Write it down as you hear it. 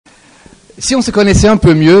Si on se connaissait un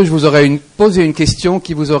peu mieux, je vous aurais posé une question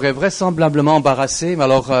qui vous aurait vraisemblablement embarrassé. Mais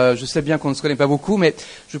alors, je sais bien qu'on ne se connaît pas beaucoup, mais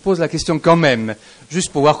je pose la question quand même, juste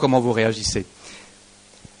pour voir comment vous réagissez.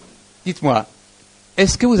 Dites-moi,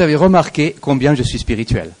 est-ce que vous avez remarqué combien je suis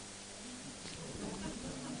spirituel?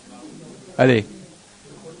 Allez.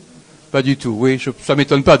 Pas du tout, oui, ça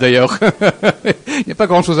m'étonne pas d'ailleurs. Il n'y a pas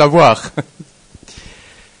grand-chose à voir.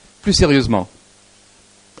 Plus sérieusement,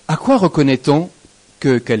 à quoi reconnaît-on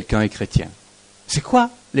que quelqu'un est chrétien? C'est quoi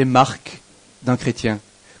les marques d'un chrétien?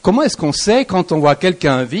 Comment est-ce qu'on sait quand on voit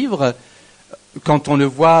quelqu'un vivre, quand on le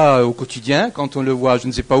voit au quotidien, quand on le voit je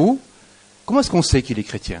ne sais pas où? Comment est-ce qu'on sait qu'il est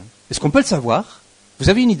chrétien? Est-ce qu'on peut le savoir? Vous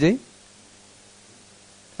avez une idée?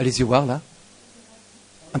 Allez-y voir là.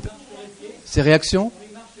 Un peu. Ces réactions?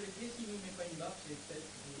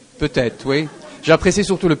 Peut-être, oui. J'apprécie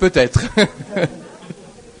surtout le peut-être.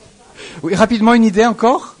 Oui, rapidement, une idée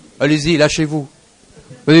encore? Allez-y, lâchez-vous.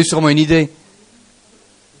 Vous avez sûrement une idée.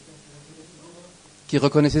 Qui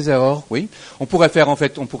reconnaît ses erreurs? Oui. On pourrait faire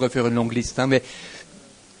une longue liste, hein, mais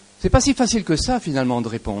c'est pas si facile que ça, finalement, de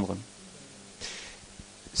répondre.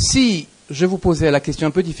 Si je vous posais la question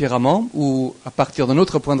un peu différemment, ou à partir d'un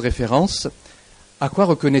autre point de référence, à quoi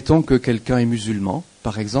reconnaît-on que quelqu'un est musulman,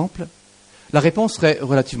 par exemple? La réponse serait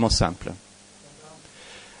relativement simple.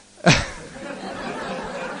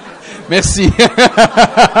 Merci.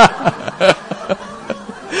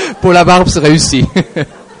 Pour la barbe, c'est réussi.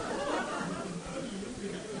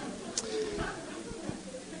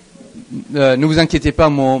 Ne vous inquiétez pas,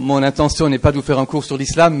 mon intention n'est pas de vous faire un cours sur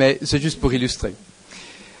l'islam, mais c'est juste pour illustrer.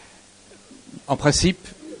 En principe,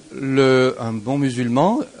 un bon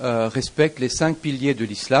musulman respecte les 5 piliers de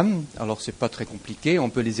l'islam. Alors, c'est pas très compliqué, on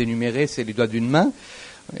peut les énumérer, c'est les doigts d'une main.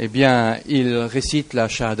 Eh bien, il récite la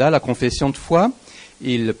shahada, la confession de foi.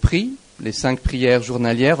 Il prie les 5 prières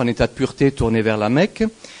journalières en état de pureté tournées vers la Mecque.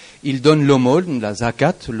 Il donne l'aumône, la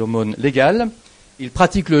zakat, l'aumône légale. Il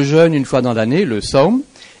pratique le jeûne une fois dans l'année, le sawm.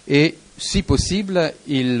 Et, si possible,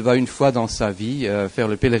 il va une fois dans sa vie faire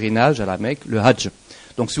le pèlerinage à la Mecque, le hajj.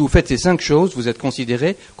 Donc, si vous faites ces 5 choses, vous êtes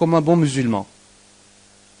considéré comme un bon musulman.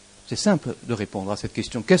 C'est simple de répondre à cette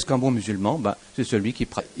question. Qu'est-ce qu'un bon musulman? C'est celui qui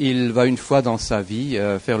pratique. Il va une fois dans sa vie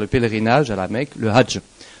faire le pèlerinage à la Mecque, le hajj.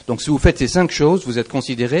 Donc, si vous faites ces 5 choses, vous êtes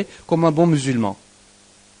considéré comme un bon musulman.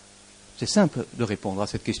 C'est simple de répondre à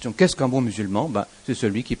cette question. Qu'est-ce qu'un bon musulman? C'est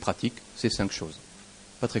celui qui pratique ces 5 choses.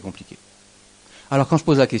 Pas très compliqué. Alors, quand je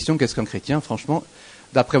pose la question, qu'est-ce qu'un chrétien? Franchement,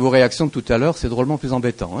 d'après vos réactions de tout à l'heure, c'est drôlement plus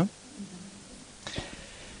embêtant, hein?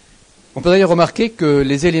 On peut d'ailleurs remarquer que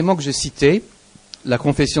les éléments que j'ai cités, la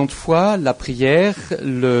confession de foi, la prière,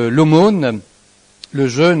 l'aumône, le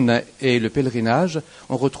jeûne et le pèlerinage,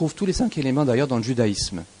 on retrouve tous les 5 éléments d'ailleurs dans le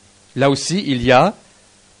judaïsme. Là aussi, il y a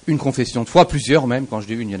une confession de foi, plusieurs même, quand je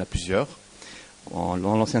dis une, il y en a plusieurs, dans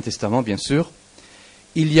l'Ancien Testament bien sûr.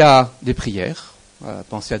 Il y a des prières,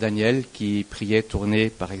 pensez à Daniel qui priait tourné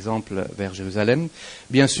par exemple vers Jérusalem.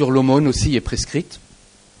 Bien sûr, l'aumône aussi est prescrite.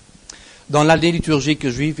 Dans l'année liturgique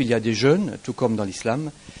juive, il y a des jeûnes, tout comme dans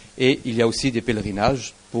l'islam, et il y a aussi des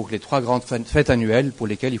pèlerinages pour les 3 grandes fêtes annuelles pour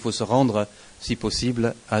lesquelles il faut se rendre, si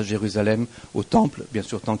possible, à Jérusalem, au temple, bien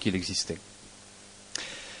sûr, tant qu'il existait.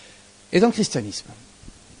 Et dans le christianisme,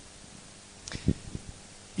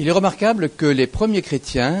 il est remarquable que les premiers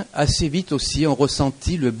chrétiens, assez vite aussi, ont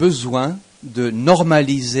ressenti le besoin de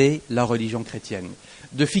normaliser la religion chrétienne,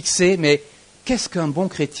 de fixer, mais qu'est-ce qu'un bon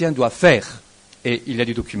chrétien doit faire? Et il y a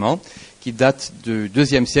des documents qui datent du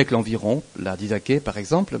IIe siècle environ, la Didaché par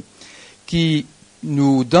exemple, qui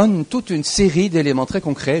nous donnent toute une série d'éléments très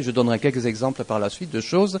concrets. Je donnerai quelques exemples par la suite de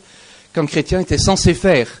choses qu'un chrétien était censé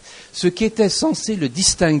faire, ce qui était censé le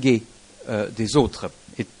distinguer des autres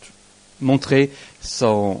et montrer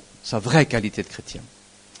sa vraie qualité de chrétien.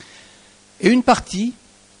 Et une partie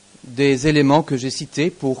des éléments que j'ai cités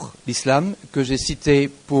pour l'islam, que j'ai cités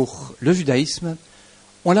pour le judaïsme,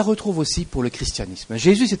 on la retrouve aussi pour le christianisme.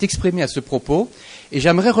 Jésus s'est exprimé à ce propos, et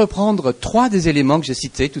j'aimerais reprendre 3 des éléments que j'ai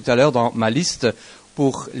cités tout à l'heure dans ma liste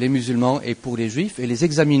pour les musulmans et pour les juifs, et les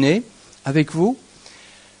examiner avec vous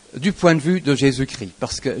du point de vue de Jésus-Christ.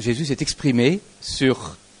 Parce que Jésus s'est exprimé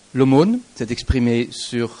sur l'aumône, s'est exprimé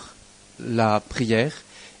sur la prière,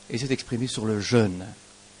 et s'est exprimé sur le jeûne,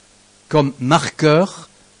 comme marqueur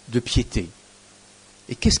de piété.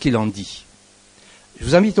 Et qu'est-ce qu'il en dit? Je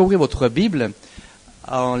vous invite à ouvrir votre Bible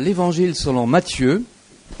en l'Évangile selon Matthieu,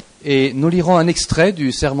 et nous lirons un extrait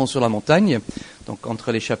du Sermon sur la montagne, donc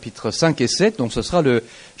entre les chapitres 5 et 7, donc ce sera le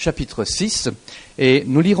chapitre 6, et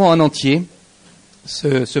nous lirons en entier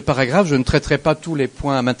ce paragraphe. Je ne traiterai pas tous les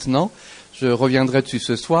points maintenant, Je reviendrai dessus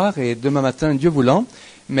ce soir et demain matin, Dieu voulant.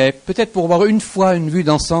 Mais peut-être pour avoir une fois une vue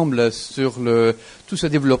d'ensemble sur tout ce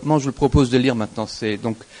développement, je vous le propose de lire maintenant. C'est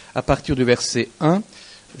donc à partir du verset 1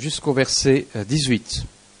 jusqu'au verset 18.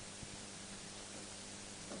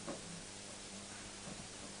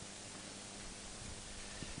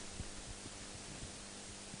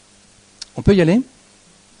 On peut y aller ?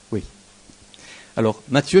 Oui. Alors,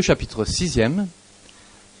 Matthieu chapitre 6e,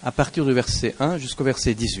 à partir du verset 1 jusqu'au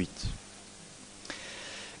verset 18.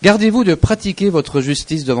 Gardez-vous de pratiquer votre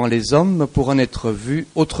justice devant les hommes pour en être vu,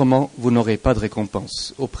 autrement vous n'aurez pas de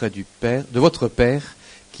récompense auprès de votre Père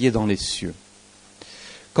qui est dans les cieux.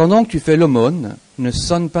 Quand donc tu fais l'aumône, ne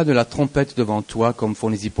sonne pas de la trompette devant toi comme font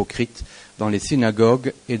les hypocrites dans les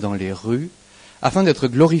synagogues et dans les rues, afin d'être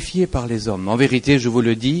glorifiés par les hommes. En vérité, je vous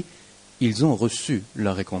le dis, ils ont reçu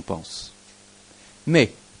leur récompense.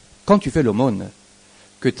 Mais quand tu fais l'aumône,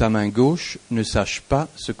 que ta main gauche ne sache pas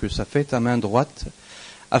ce que ça fait ta main droite,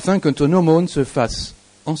 afin que ton aumône se fasse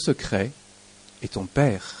en secret, et ton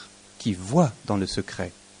Père, qui voit dans le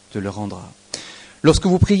secret, te le rendra. Lorsque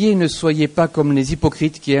vous priez, ne soyez pas comme les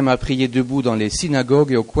hypocrites qui aiment à prier debout dans les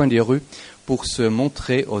synagogues et au coin des rues pour se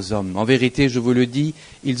montrer aux hommes. En vérité, je vous le dis,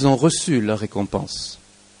 ils ont reçu leur récompense.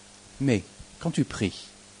 Mais quand tu pries,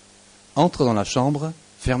 entre dans la chambre,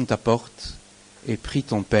 ferme ta porte et prie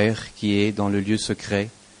ton Père qui est dans le lieu secret,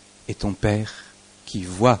 et ton Père qui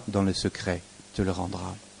voit dans le secret te le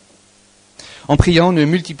rendra. En priant, ne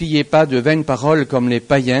multipliez pas de vaines paroles comme les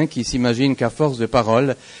païens qui s'imaginent qu'à force de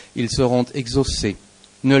paroles, ils seront exaucés.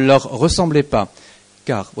 Ne leur ressemblez pas,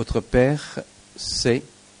 car votre Père sait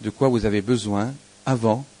de quoi vous avez besoin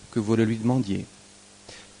avant que vous le lui demandiez.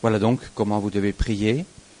 Voilà donc comment vous devez prier.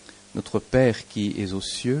 Notre Père qui es aux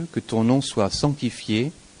cieux, que ton nom soit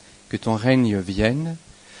sanctifié, que ton règne vienne,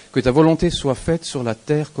 que ta volonté soit faite sur la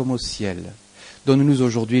terre comme au ciel. Donne-nous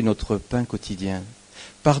aujourd'hui notre pain quotidien.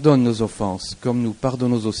 Pardonne nos offenses, comme nous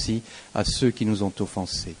pardonnons aussi à ceux qui nous ont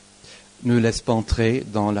offensés. Ne laisse pas entrer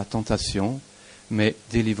dans la tentation, mais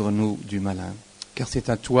délivre-nous du malin. Car c'est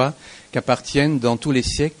à toi qu'appartiennent dans tous les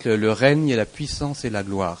siècles le règne et la puissance et la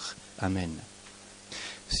gloire. Amen.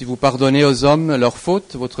 Si vous pardonnez aux hommes leurs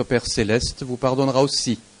fautes, votre Père céleste vous pardonnera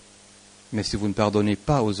aussi. Mais si vous ne pardonnez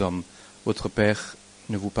pas aux hommes, votre Père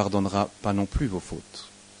ne vous pardonnera pas non plus vos fautes.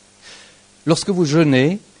 Lorsque vous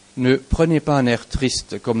jeûnez, ne prenez pas un air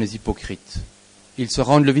triste comme les hypocrites. Ils se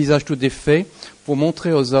rendent le visage tout défait pour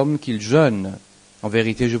montrer aux hommes qu'ils jeûnent. En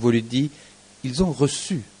vérité, je vous le dis, ils ont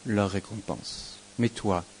reçu leur récompense. Mais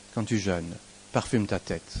toi, quand tu jeûnes, parfume ta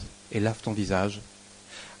tête et lave ton visage,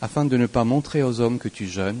 afin de ne pas montrer aux hommes que tu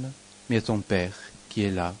jeûnes, mais à ton Père qui est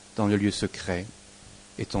là, dans le lieu secret,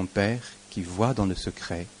 et ton Père qui voit dans le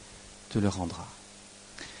secret te le rendra.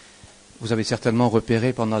 Vous avez certainement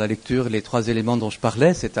repéré pendant la lecture les 3 éléments dont je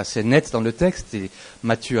parlais, c'est assez net dans le texte, et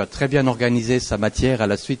Matthieu a très bien organisé sa matière à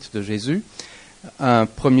la suite de Jésus. Un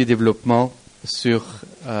premier développement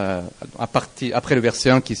après le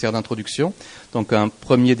verset 1 qui sert d'introduction, donc un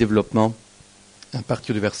premier développement à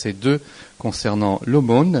partir du verset 2 concernant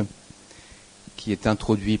l'aumône, qui est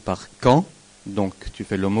introduit par quand, donc tu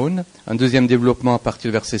fais l'aumône. Un deuxième développement à partir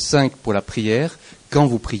du verset 5 pour la prière, quand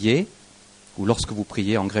vous priez, ou lorsque vous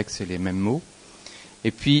priez, en grec c'est les mêmes mots.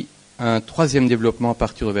 Et puis un troisième développement à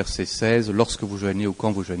partir du verset 16, lorsque vous jeûnez ou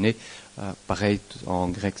quand vous jeûnez. Pareil, en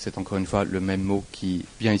grec c'est encore une fois le même mot qui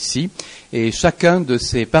vient ici. Et chacun de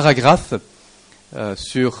ces paragraphes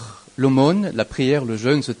sur l'aumône, la prière, le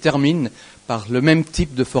jeûne se termine par le même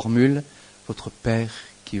type de formule. Votre Père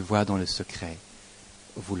qui voit dans le secret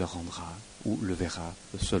vous le rendra ou le verra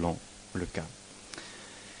selon le cas.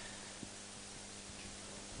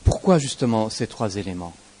 Pourquoi justement ces 3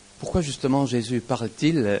 éléments ? Pourquoi justement Jésus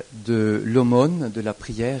parle-t-il de l'aumône, de la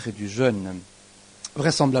prière et du jeûne ?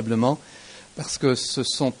 Vraisemblablement parce que ce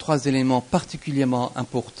sont 3 éléments particulièrement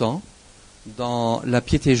importants dans la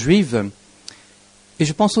piété juive et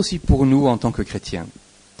je pense aussi pour nous en tant que chrétiens.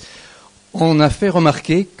 On a fait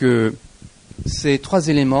remarquer que ces 3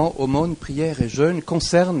 éléments, aumône, prière et jeûne,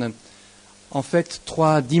 concernent en fait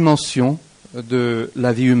 3 dimensions de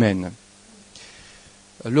la vie humaine.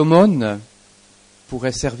 L'aumône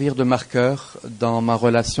pourrait servir de marqueur dans ma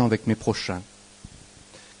relation avec mes prochains,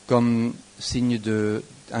 comme signe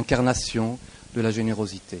d'incarnation de la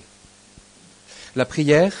générosité. La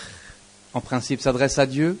prière, en principe, s'adresse à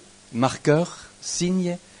Dieu, marqueur,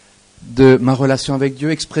 signe de ma relation avec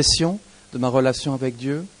Dieu, expression de ma relation avec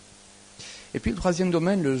Dieu. Et puis le 3e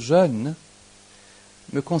domaine, le jeûne,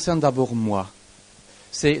 me concerne d'abord moi.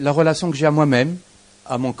 C'est la relation que j'ai à moi-même,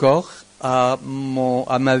 à mon corps, à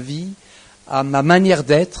ma vie, à ma manière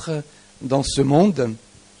d'être dans ce monde,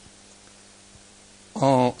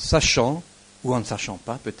 en sachant ou en ne sachant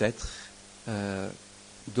pas peut-être,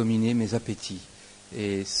 dominer mes appétits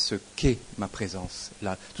et ce qu'est ma présence,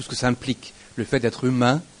 là, tout ce que ça implique, le fait d'être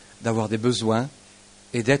humain, d'avoir des besoins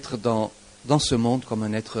et d'être dans ce monde comme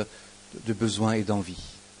un être de besoin et d'envie.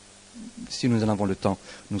 Si nous en avons le temps,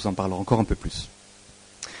 nous en parlerons encore un peu plus.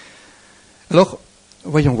 Alors,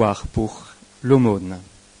 voyons voir pour l'aumône,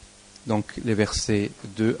 donc les versets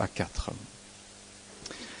 2 à 4.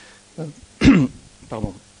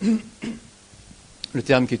 Pardon. Le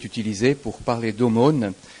terme qui est utilisé pour parler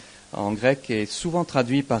d'aumône en grec est souvent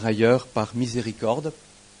traduit par ailleurs par miséricorde,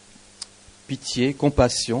 pitié,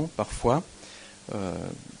 compassion parfois,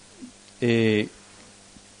 et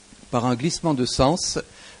par un glissement de sens,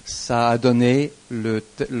 ça a donné le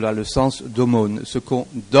sens d'aumône, ce qu'on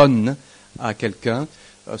donne à quelqu'un,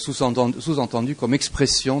 sous-entendu comme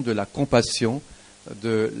expression de la compassion,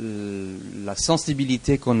 de la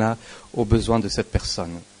sensibilité qu'on a aux besoins de cette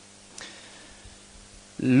personne.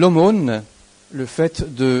 L'aumône, le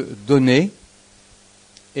fait de donner,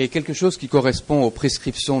 est quelque chose qui correspond aux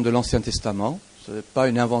prescriptions de l'Ancien Testament. Ce n'est pas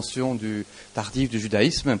une invention tardive du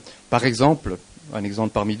judaïsme. Par exemple, un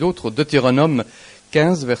exemple parmi d'autres, Deutéronome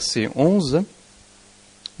 15, verset 11,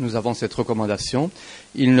 nous avons cette recommandation.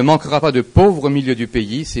 « Il ne manquera pas de pauvres au milieu du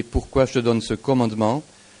pays, c'est pourquoi je te donne ce commandement.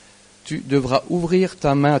 Tu devras ouvrir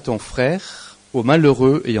ta main à ton frère, aux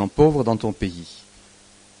malheureux ayant pauvre dans ton pays. »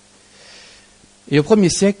 Et au 1er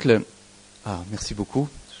siècle, merci beaucoup,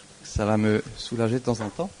 ça va me soulager de temps en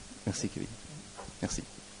temps. Merci Kevin, merci.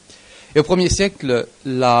 Et au 1er siècle,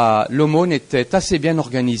 l'aumône était assez bien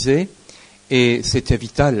organisée et c'était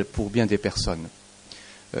vital pour bien des personnes.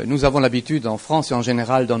 Nous avons l'habitude en France et en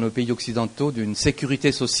général dans nos pays occidentaux d'une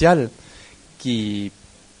sécurité sociale qui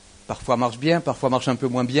parfois marche bien, parfois marche un peu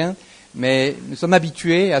moins bien, mais nous sommes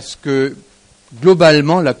habitués à ce que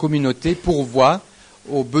globalement la communauté pourvoie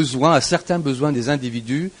aux besoins, à certains besoins des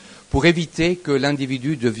individus pour éviter que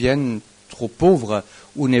l'individu devienne trop pauvre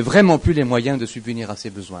ou n'ait vraiment plus les moyens de subvenir à ses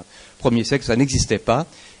besoins. Au 1er siècle, ça n'existait pas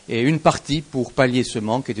et une partie pour pallier ce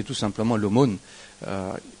manque était tout simplement l'aumône.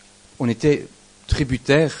 On était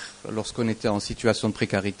tributaire, lorsqu'on était en situation de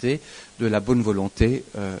précarité, de la bonne volonté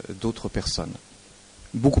d'autres personnes.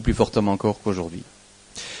 Beaucoup plus fortement encore qu'aujourd'hui.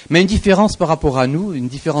 Mais une différence par rapport à nous, une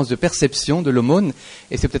différence de perception de l'aumône,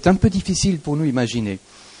 et c'est peut-être un peu difficile pour nous imaginer.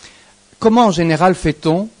 Comment en général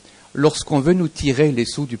fait-on lorsqu'on veut nous tirer les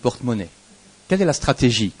sous du porte-monnaie? Quelle est la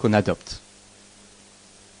stratégie qu'on adopte?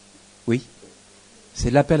 Oui,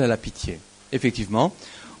 c'est l'appel à la pitié. Effectivement,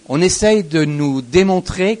 on essaye de nous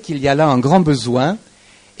démontrer qu'il y a là un grand besoin,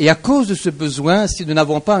 et à cause de ce besoin, si nous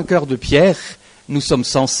n'avons pas un cœur de pierre, nous sommes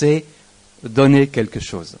censés donner quelque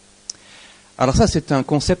chose. Alors ça, c'est un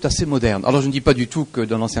concept assez moderne. Alors je ne dis pas du tout que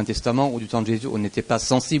dans l'Ancien Testament ou du temps de Jésus, on n'était pas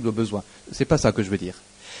sensible aux besoins. C'est pas ça que je veux dire.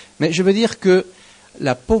 Mais je veux dire que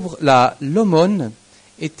l'aumône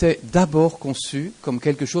était d'abord conçue comme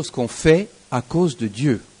quelque chose qu'on fait à cause de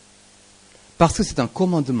Dieu. Parce que c'est un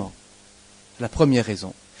commandement. La première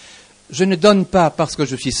raison. Je ne donne pas parce que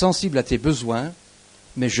je suis sensible à tes besoins,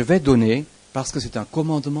 mais je vais donner parce que c'est un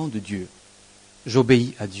commandement de Dieu.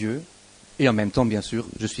 J'obéis à Dieu et en même temps, bien sûr,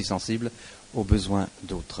 je suis sensible aux besoins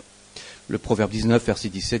d'autres. Le Proverbe 19, verset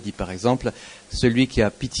 17 dit par exemple, « Celui qui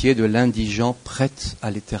a pitié de l'indigent prête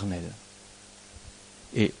à l'Éternel.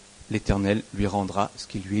 Et l'Éternel lui rendra ce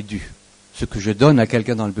qui lui est dû. » Ce que je donne à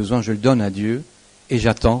quelqu'un dans le besoin, je le donne à Dieu et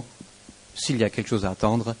j'attends, s'il y a quelque chose à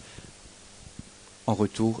attendre, en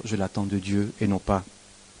retour, je l'attends de Dieu et non pas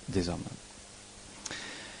des hommes.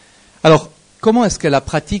 Alors, comment est-ce que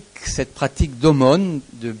cette pratique d'aumône,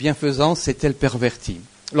 de bienfaisance, s'est-elle pervertie?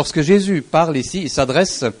 Lorsque Jésus parle ici, il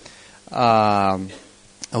s'adresse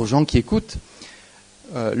aux gens qui écoutent.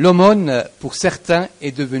 L'aumône, pour certains,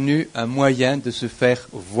 est devenu un moyen de se faire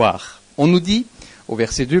voir. On nous dit, au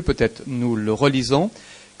verset 2, peut-être nous le relisons,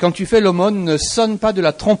 « Quand tu fais l'aumône, ne sonne pas de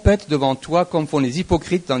la trompette devant toi comme font les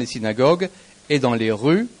hypocrites dans les synagogues et dans les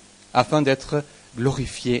rues, afin d'être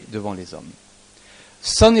glorifiés devant les hommes. »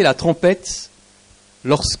 Sonner la trompette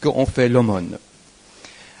lorsqu'on fait l'aumône.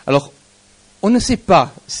 Alors, on ne sait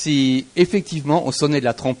pas si effectivement on sonnait de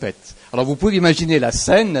la trompette. Alors vous pouvez imaginer la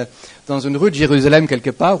scène dans une rue de Jérusalem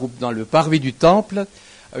quelque part, ou dans le parvis du temple,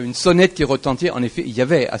 une sonnette qui retentissait. En effet, il y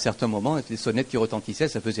avait à certains moments des sonnettes qui retentissaient,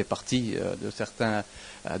 ça faisait partie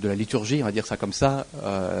de la liturgie, on va dire ça comme ça,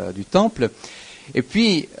 du temple. Et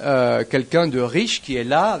puis, quelqu'un de riche qui est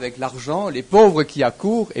là avec l'argent, les pauvres qui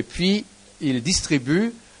accourent, et puis il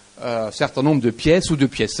distribue un certain nombre de pièces ou de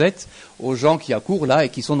piécettes aux gens qui accourent là et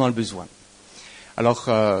qui sont dans le besoin. Alors,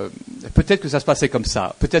 peut-être que ça se passait comme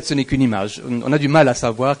ça, peut-être ce n'est qu'une image. On a du mal à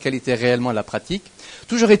savoir quelle était réellement la pratique.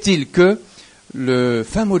 Toujours est-il que le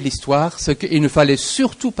fin mot de l'histoire, c'est qu'il ne fallait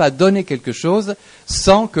surtout pas donner quelque chose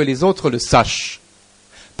sans que les autres le sachent.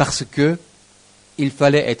 Parce que il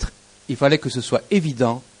fallait que ce soit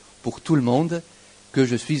évident pour tout le monde que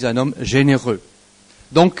je suis un homme généreux.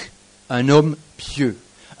 Donc, un homme pieux.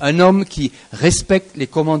 Un homme qui respecte les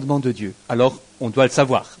commandements de Dieu. Alors, on doit le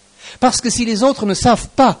savoir. Parce que si les autres ne savent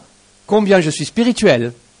pas combien je suis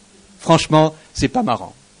spirituel, franchement, c'est pas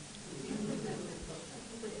marrant.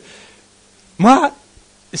 Moi,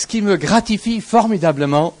 ce qui me gratifie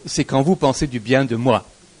formidablement, c'est quand vous pensez du bien de moi.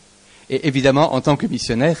 Et évidemment, en tant que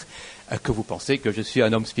missionnaire, que vous pensez que je suis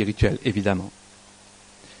un homme spirituel, évidemment.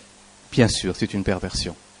 Bien sûr, c'est une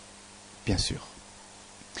perversion. Bien sûr.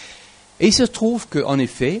 Et il se trouve qu'en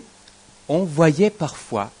effet, on voyait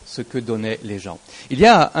parfois ce que donnaient les gens. Il y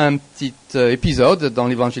a un petit épisode dans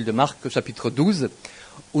l'évangile de Marc, au chapitre 12,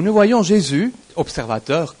 où nous voyons Jésus,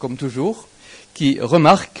 observateur comme toujours, qui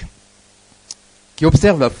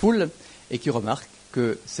observe la foule et qui remarque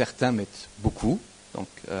que certains mettent beaucoup. Donc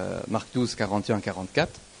Marc 12, 41-44.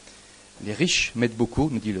 Les riches mettent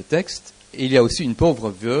beaucoup, nous dit le texte. Et il y a aussi une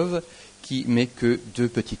pauvre veuve qui met que 2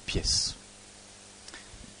 petites pièces.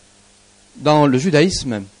 Dans le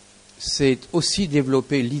judaïsme, c'est aussi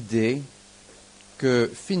développé l'idée que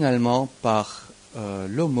finalement, par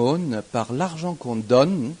l'aumône, par l'argent qu'on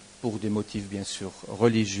donne, pour des motifs bien sûr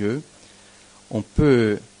religieux, on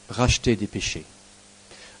peut racheter des péchés.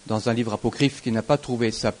 Dans un livre apocryphe qui n'a pas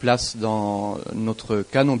trouvé sa place dans notre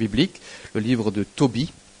canon biblique, le livre de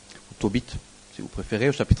Tobit, ou Tobit, si vous préférez,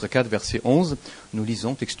 au chapitre 4, verset 11, nous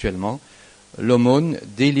lisons textuellement « L'aumône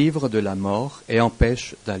délivre de la mort et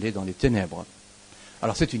empêche d'aller dans les ténèbres ».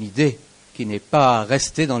 Alors c'est une idée qui n'est pas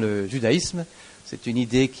restée dans le judaïsme, c'est une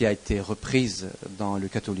idée qui a été reprise dans le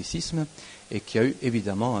catholicisme et qui a eu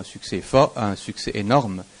évidemment un succès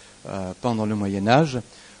énorme pendant le Moyen-Âge,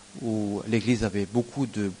 où l'Église avait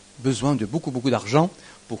besoin de beaucoup d'argent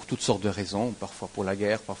pour toutes sortes de raisons, parfois pour la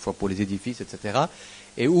guerre, parfois pour les édifices, etc.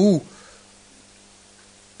 Et où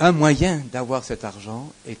un moyen d'avoir cet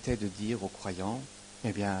argent était de dire aux croyants,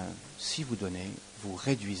 eh bien, si vous donnez, vous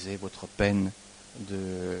réduisez votre peine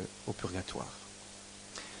au purgatoire.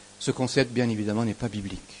 Ce concept, bien évidemment, n'est pas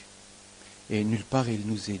biblique. Et nulle part il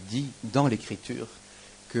nous est dit dans l'Écriture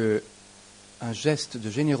qu'un geste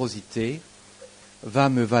de générosité va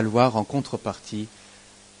me valoir en contrepartie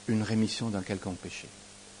une rémission d'un quelconque péché.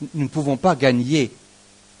 Nous ne pouvons pas gagner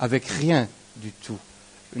avec rien du tout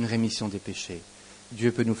une rémission des péchés.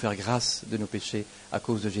 Dieu peut nous faire grâce de nos péchés à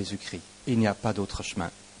cause de Jésus-Christ. Il n'y a pas d'autre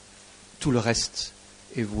chemin. Tout le reste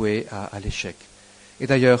est voué à l'échec. Et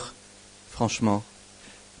d'ailleurs, franchement,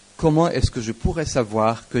 comment est-ce que je pourrais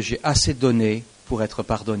savoir que j'ai assez donné pour être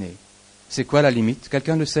pardonné? C'est quoi la limite?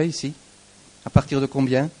 Quelqu'un le sait ici? À partir de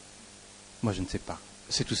combien? Moi, je ne sais pas.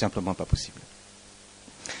 C'est tout simplement pas possible.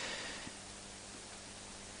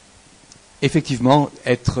 Effectivement,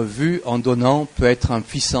 être vu en donnant peut être un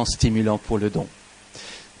puissant stimulant pour le don.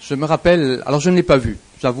 Je me rappelle, alors je ne l'ai pas vu,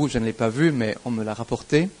 j'avoue, je ne l'ai pas vu, mais on me l'a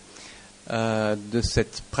rapporté, de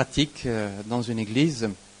cette pratique dans une église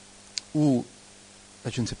où,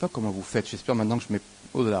 je ne sais pas comment vous faites, j'espère maintenant que je mets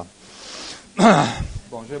au-delà.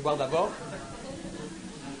 Bon, je vais boire d'abord.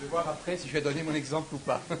 Je vais voir après si je vais donner mon exemple ou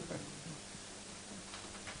pas.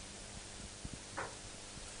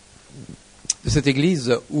 De cette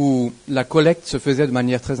église où la collecte se faisait de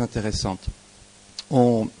manière très intéressante.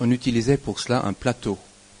 On utilisait pour cela un plateau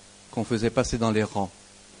qu'on faisait passer dans les rangs.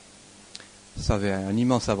 Ça avait un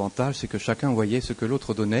immense avantage, c'est que chacun voyait ce que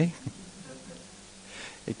l'autre donnait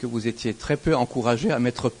et que vous étiez très peu encouragé à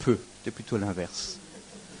mettre peu. C'était plutôt l'inverse.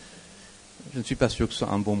 Je ne suis pas sûr que ce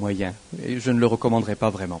soit un bon moyen et je ne le recommanderais pas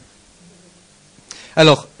vraiment.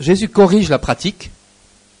 Alors, Jésus corrige la pratique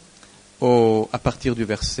à partir du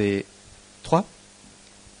verset 3.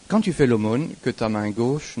 Quand tu fais l'aumône, que ta main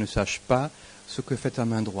gauche ne sache pas ce que fait ta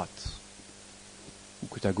main droite. Ou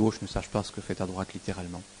que ta gauche ne sache pas ce que fait ta droite,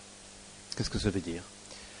 littéralement. Qu'est-ce que ça veut dire?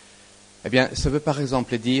 Eh bien, ça veut par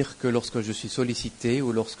exemple dire que lorsque je suis sollicité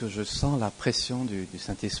ou lorsque je sens la pression du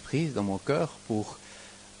Saint-Esprit dans mon cœur pour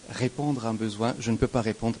répondre à un besoin, je ne peux pas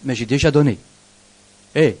répondre, mais j'ai déjà donné.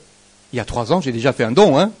 Il y a 3 ans, j'ai déjà fait un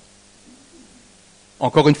don, hein?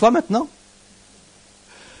 Encore une fois maintenant?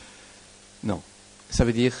 Non. Ça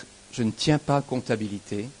veut dire, je ne tiens pas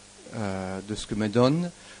comptabilité de ce que me donne.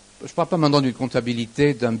 Je ne parle pas maintenant d'une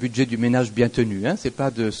comptabilité d'un budget du ménage bien tenu. Ce n'est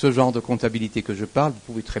pas de ce genre de comptabilité que je parle. Vous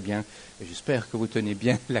pouvez très bien, et j'espère que vous tenez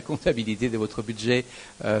bien la comptabilité de votre budget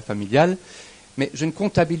familial. Mais je ne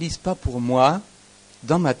comptabilise pas pour moi,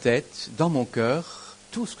 dans ma tête, dans mon cœur,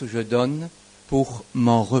 tout ce que je donne pour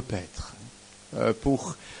m'en repaître.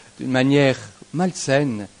 Pour, d'une manière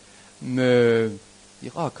malsaine, me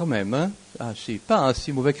dire, ah, quand même, hein, je ne suis pas un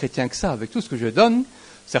si mauvais chrétien que ça, avec tout ce que je donne,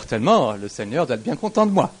 certainement, le Seigneur doit être bien content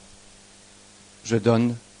de moi. Je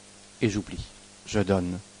donne et j'oublie. Je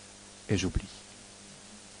donne et j'oublie.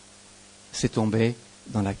 C'est tombé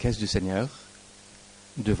dans la caisse du Seigneur,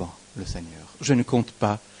 devant le Seigneur. Je ne compte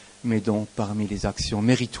pas mes dons parmi les actions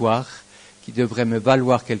méritoires qui devraient me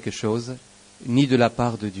valoir quelque chose, ni de la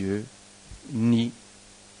part de Dieu, ni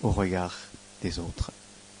au regard des autres.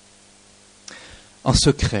 En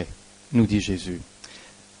secret, nous dit Jésus.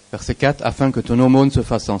 Verset 4, afin que ton aumône se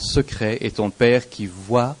fasse en secret et ton Père qui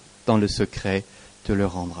voit dans le secret te le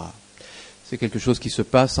rendra. C'est quelque chose qui se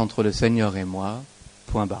passe entre le Seigneur et moi,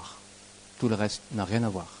 point barre. Tout le reste n'a rien à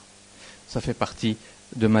voir. Ça fait partie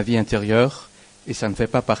de ma vie intérieure et ça ne fait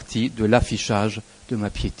pas partie de l'affichage de ma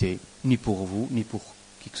piété, ni pour vous, ni pour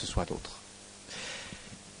qui que ce soit d'autre.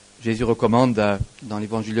 Jésus recommande dans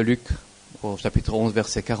l'évangile de Luc, au chapitre 11,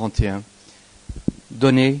 verset 41, «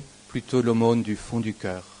 Donnez plutôt l'aumône du fond du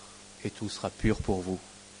cœur, et tout sera pur pour vous. »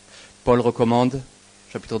 Paul recommande,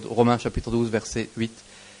 Romains chapitre 12, verset 8,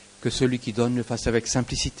 « Que celui qui donne le fasse avec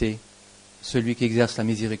simplicité, celui qui exerce la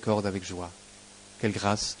miséricorde avec joie. » Quelle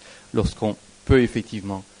grâce lorsqu'on peut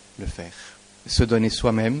effectivement le faire. Se donner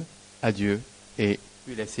soi-même à Dieu et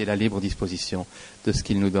lui laisser la libre disposition de ce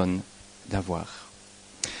qu'il nous donne d'avoir.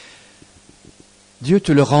 Dieu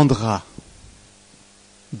te le rendra,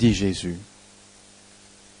 dit Jésus.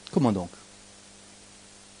 Comment donc?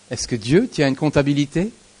 Est-ce que Dieu tient une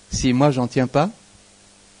comptabilité si moi j'en tiens pas?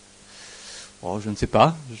 Oh, je ne sais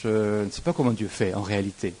pas. Je ne sais pas comment Dieu fait en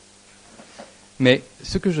réalité. Mais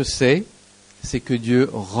ce que je sais, c'est que Dieu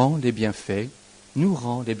rend les bienfaits, nous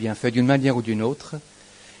rend les bienfaits d'une manière ou d'une autre,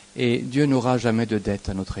 et Dieu n'aura jamais de dette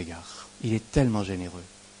à notre égard. Il est tellement généreux,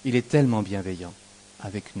 il est tellement bienveillant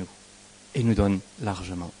avec nous, et nous donne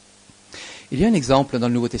largement. Il y a un exemple dans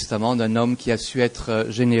le Nouveau Testament d'un homme qui a su être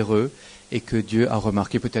généreux et que Dieu a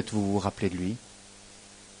remarqué, peut-être vous vous rappelez de lui.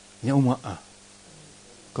 Il y a au moins un.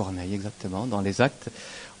 Corneille, exactement, dans les Actes,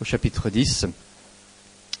 au chapitre 10.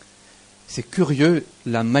 C'est curieux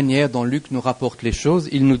la manière dont Luc nous rapporte les choses.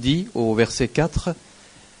 Il nous dit au verset 4,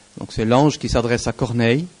 donc c'est l'ange qui s'adresse à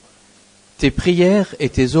Corneille, « Tes prières et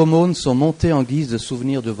tes aumônes sont montées en guise de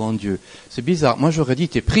souvenir devant Dieu. » C'est bizarre. Moi, j'aurais dit «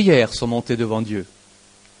 Tes prières sont montées devant Dieu. »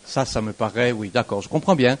 Ça me paraît, oui, d'accord, je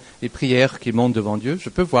comprends bien, les prières qui montent devant Dieu, je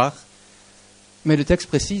peux voir. Mais le texte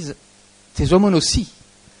précise « Tes aumônes aussi,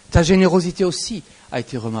 ta générosité aussi a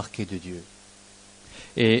été remarquée de Dieu. »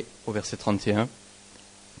 Et au verset 31,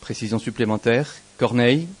 précision supplémentaire, «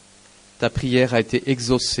 Corneille, ta prière a été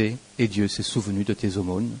exaucée et Dieu s'est souvenu de tes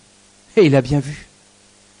aumônes. » Et il a bien vu.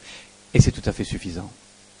 Et c'est tout à fait suffisant.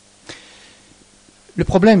 Le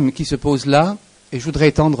problème qui se pose là, et je voudrais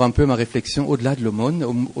étendre un peu ma réflexion au-delà de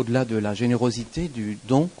l'aumône, au-delà de la générosité, du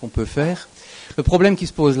don qu'on peut faire, le problème qui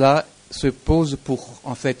se pose là se pose pour,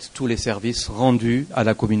 en fait, tous les services rendus à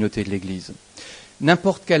la communauté de l'Église.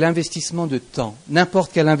 N'importe quel investissement de temps,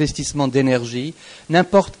 n'importe quel investissement d'énergie,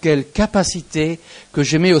 n'importe quelle capacité que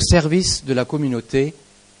je mets au service de la communauté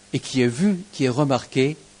et qui est vue, qui est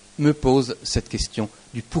remarquée, me pose cette question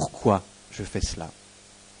du pourquoi je fais cela.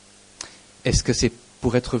 Est-ce que c'est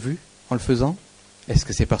pour être vu en le faisant? Est-ce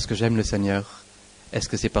que c'est parce que j'aime le Seigneur? Est-ce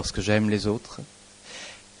que c'est parce que j'aime les autres?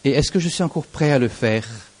 Et est-ce que je suis encore prêt à le faire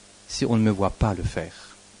si on ne me voit pas le faire?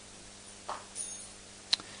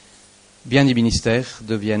 Bien des ministères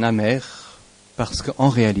deviennent amers parce qu'en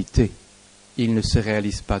réalité, ils ne se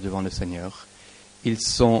réalisent pas devant le Seigneur. Ils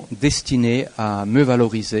sont destinés à me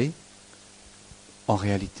valoriser en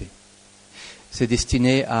réalité. C'est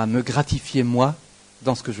destiné à me gratifier moi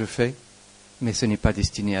dans ce que je fais, mais ce n'est pas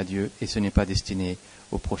destiné à Dieu et ce n'est pas destiné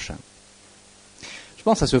au prochain. Je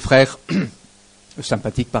pense à ce frère,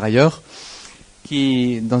 sympathique par ailleurs,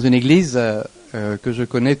 qui, dans une église que je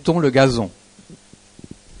connais, tond le gazon.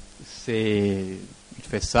 Il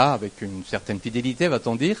fait ça avec une certaine fidélité,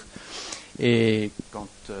 va-t-on dire. Et quand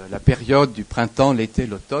la période du printemps, l'été,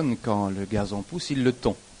 l'automne, quand le gazon pousse, il le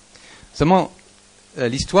tond. Seulement,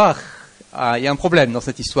 l'histoire, il y a un problème dans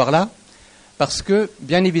cette histoire-là, parce que,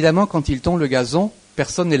 bien évidemment, quand il tond le gazon,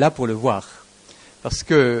 personne n'est là pour le voir. Parce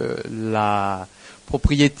que la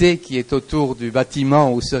propriété qui est autour du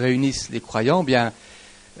bâtiment où se réunissent les croyants, bien,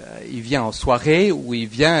 il vient en soirée ou il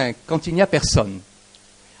vient quand il n'y a personne.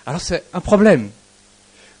 Alors c'est un problème.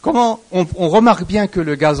 Comment on remarque bien que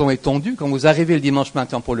le gazon est tondu quand vous arrivez le dimanche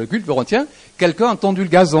matin pour le culte, vous tiens, quelqu'un a tondu le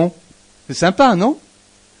gazon. C'est sympa, non?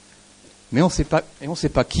 Mais on ne sait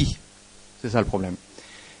pas qui. C'est ça le problème.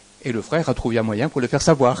 Et le frère a trouvé un moyen pour le faire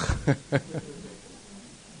savoir.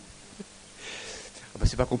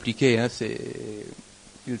 C'est pas compliqué, hein,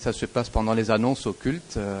 Ça se passe pendant les annonces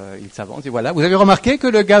occultes. Il s'avance et voilà. Vous avez remarqué que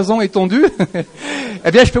le gazon est tondu?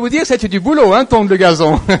 Eh bien, je peux vous dire, c'était du boulot, tondre le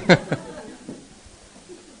gazon.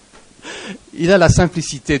 Il a la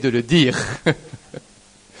simplicité de le dire.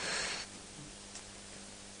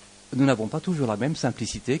 Nous n'avons pas toujours la même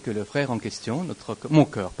simplicité que le frère en question. Mon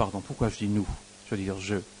cœur, pardon, pourquoi je dis nous? Je veux dire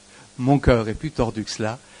je. Mon cœur est plus tordu que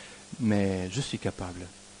cela, mais je suis capable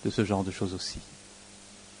de ce genre de choses aussi.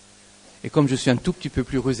 Et comme je suis un tout petit peu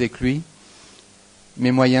plus rusé que lui,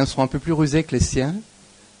 mes moyens sont un peu plus rusés que les siens,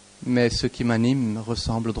 mais ce qui m'anime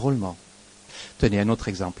ressemble drôlement. Tenez, un autre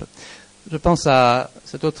exemple. Je pense à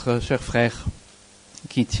cet autre cher frère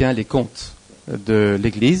qui tient les comptes de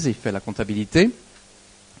l'Église, il fait la comptabilité.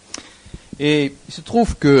 Et il se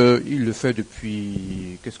trouve qu'il le fait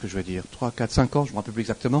depuis, 3, 4, 5 ans, je ne me rappelle plus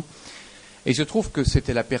exactement. Et il se trouve que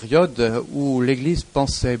c'était la période où l'Église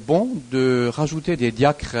pensait bon de rajouter des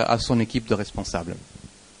diacres à son équipe de responsables.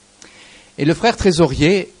 Et le frère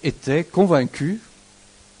trésorier était convaincu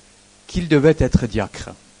qu'il devait être diacre.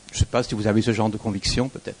 Je ne sais pas si vous avez ce genre de conviction,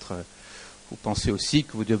 peut-être vous pensez aussi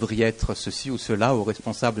que vous devriez être ceci ou cela, ou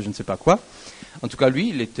responsable, je ne sais pas quoi. En tout cas, lui,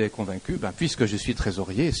 il était convaincu, puisque je suis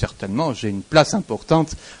trésorier, certainement j'ai une place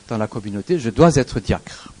importante dans la communauté, je dois être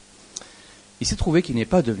diacre. Il s'est trouvé qu'il n'est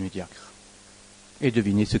pas devenu diacre. Et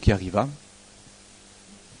devinez ce qui arriva.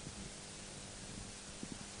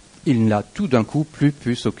 Il n'a tout d'un coup plus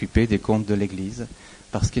pu s'occuper des comptes de l'Église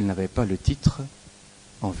parce qu'il n'avait pas le titre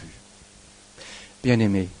en vue.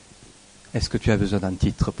 Bien-aimé, est-ce que tu as besoin d'un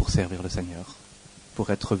titre pour servir le Seigneur?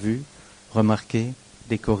 Pour être vu, remarqué,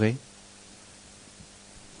 décoré?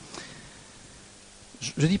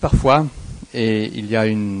 Je dis parfois, et il y a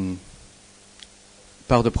une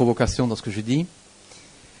part de provocation dans ce que je dis,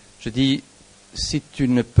 si tu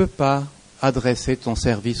ne peux pas adresser ton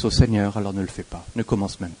service au Seigneur, alors ne le fais pas, ne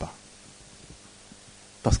commence même pas.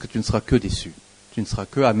 Parce que tu ne seras que déçu, tu ne seras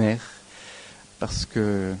que amer, parce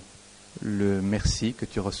que le merci que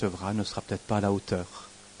tu recevras ne sera peut-être pas à la hauteur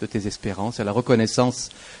de tes espérances, et la reconnaissance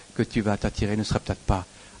que tu vas t'attirer ne sera peut-être pas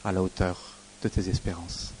à la hauteur de tes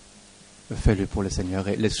espérances. Fais-le pour le Seigneur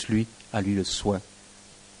et laisse-lui à lui le soin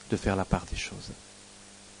de faire la part des choses.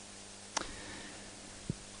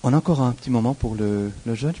 On a encore un petit moment pour le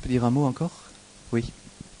jeûne. Je peux dire un mot encore? Oui.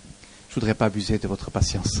 Je ne voudrais pas abuser de votre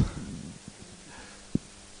patience.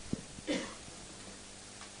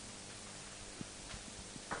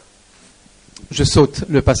 Je saute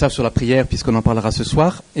le passage sur la prière puisqu'on en parlera ce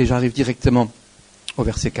soir et j'arrive directement au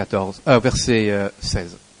verset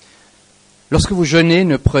 16. Lorsque vous jeûnez,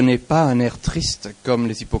 ne prenez pas un air triste comme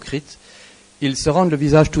les hypocrites. Ils se rendent le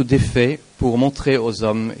visage tout défait pour montrer aux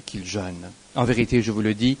hommes qu'ils jeûnent. En vérité, je vous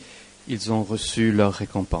le dis, ils ont reçu leur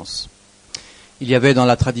récompense. Il y avait dans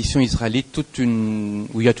la tradition israélite il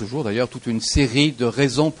y a toujours d'ailleurs, toute une série de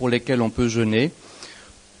raisons pour lesquelles on peut jeûner,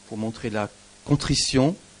 pour montrer la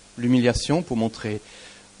contrition, l'humiliation, pour montrer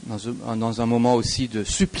dans un moment aussi de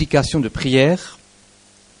supplication, de prière,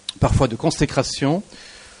 parfois de consécration,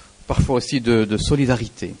 parfois aussi de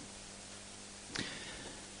solidarité.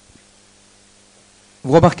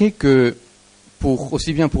 Vous remarquez que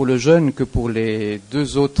aussi bien pour le jeûne que pour les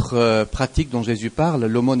deux autres pratiques dont Jésus parle,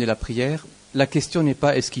 l'aumône et la prière, la question n'est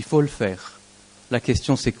pas est-ce qu'il faut le faire. La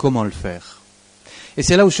question c'est comment le faire. Et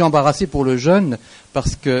c'est là où je suis embarrassé pour le jeûne,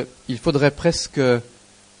 parce qu'il faudrait presque,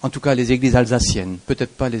 en tout cas les églises alsaciennes,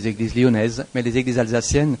 peut-être pas les églises lyonnaises, mais les églises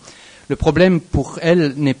alsaciennes, le problème pour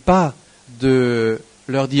elles n'est pas de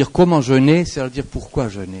leur dire comment jeûner, c'est leur dire pourquoi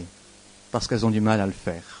jeûner, parce qu'elles ont du mal à le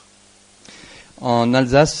faire. En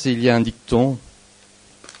Alsace, il y a un dicton,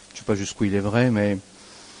 je ne sais pas jusqu'où il est vrai, mais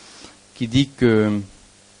qui dit que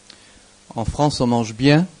en France on mange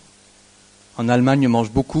bien, en Allemagne on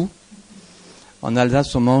mange beaucoup, en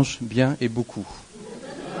Alsace on mange bien et beaucoup.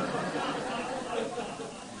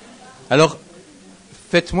 Alors,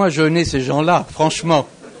 faites-moi jeûner ces gens-là, franchement.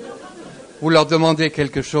 Vous leur demandez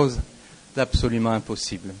quelque chose d'absolument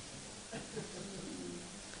impossible.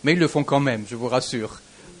 Mais ils le font quand même, je vous rassure,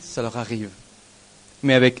 ça leur arrive,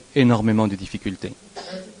 mais avec énormément de difficultés.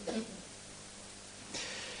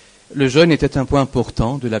 Le jeûne était un point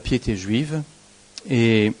important de la piété juive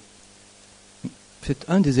et c'est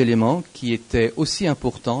un des éléments qui était aussi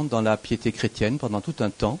important dans la piété chrétienne pendant tout un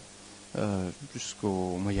temps,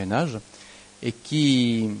 jusqu'au Moyen-Âge, et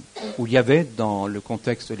où il y avait dans le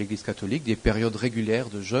contexte de l'Église catholique des périodes régulières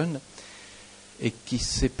de jeûne et qui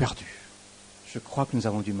s'est perdu. Je crois que nous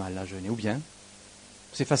avons du mal à jeûner, ou bien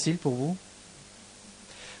c'est facile pour vous?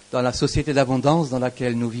 Dans la société d'abondance dans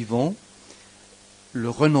laquelle nous vivons, le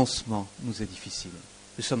renoncement nous est difficile.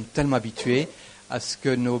 Nous sommes tellement habitués à ce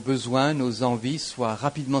que nos besoins, nos envies soient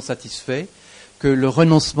rapidement satisfaits que le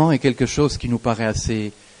renoncement est quelque chose qui nous paraît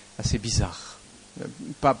assez bizarre,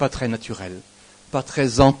 pas très naturel, pas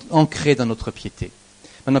très ancré dans notre piété.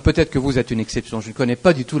 Maintenant, peut-être que vous êtes une exception. Je ne connais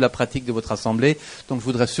pas du tout la pratique de votre assemblée, donc je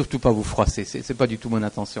voudrais surtout pas vous froisser. C'est pas du tout mon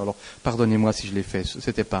intention. Alors, pardonnez-moi si je l'ai fait.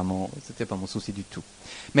 C'était pas mon souci du tout.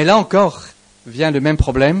 Mais là encore, vient le même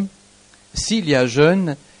problème. S'il y a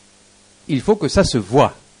jeûne, il faut que ça se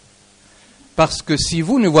voie. Parce que si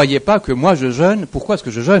vous ne voyez pas que moi je jeûne, pourquoi est-ce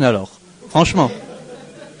que je jeûne alors? Franchement.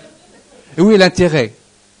 Et où est l'intérêt?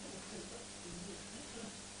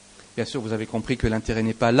 Bien sûr, vous avez compris que l'intérêt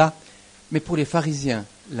n'est pas là. Mais pour les pharisiens,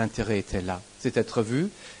 l'intérêt était là, c'est être vu.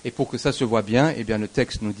 Et pour que ça se voit bien, eh bien le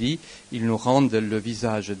texte nous dit, ils nous rendent le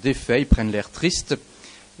visage défait, ils prennent l'air triste.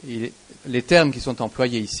 Et les termes qui sont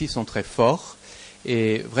employés ici sont très forts.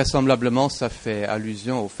 Et vraisemblablement, ça fait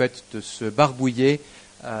allusion au fait de se barbouiller,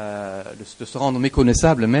 de se rendre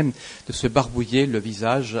méconnaissable même, de se barbouiller le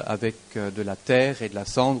visage avec de la terre et de la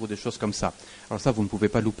cendre ou des choses comme ça. Alors ça, vous ne pouvez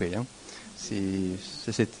pas louper. Hein.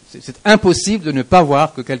 C'est impossible de ne pas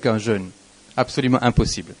voir que quelqu'un jeûne. Absolument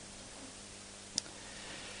impossible.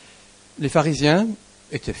 Les pharisiens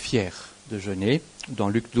étaient fiers de jeûner. Dans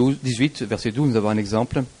Luc 18, verset 12, nous avons un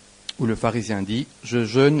exemple où le pharisien dit « Je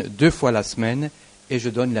jeûne 2 fois la semaine et je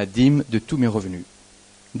donne la dîme de tous mes revenus. »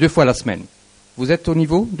 2 fois la semaine. Vous êtes au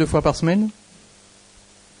niveau 2 fois par semaine?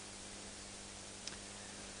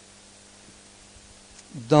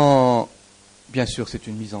 Bien sûr, c'est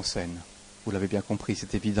une mise en scène. Vous l'avez bien compris,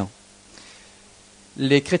 c'est évident.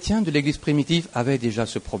 Les chrétiens de l'Église primitive avaient déjà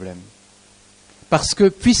ce problème. Parce que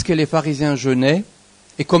puisque les pharisiens jeûnaient,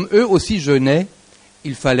 et comme eux aussi jeûnaient,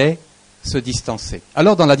 il fallait se distancer.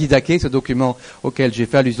 Alors dans la Didaché, ce document auquel j'ai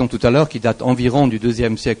fait allusion tout à l'heure, qui date environ du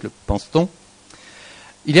IIe siècle, pense-t-on,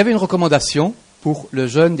 il y avait une recommandation pour le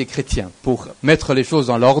jeûne des chrétiens, pour mettre les choses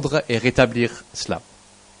dans l'ordre et rétablir cela.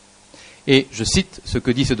 Et je cite ce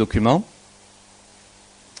que dit ce document.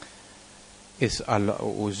 Et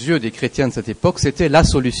aux yeux des chrétiens de cette époque, c'était la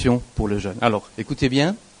solution pour le jeûne. Alors, écoutez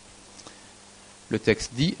bien, le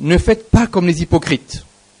texte dit « Ne faites pas comme les hypocrites,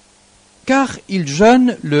 car ils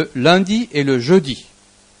jeûnent le lundi et le jeudi.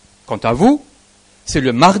 Quant à vous, c'est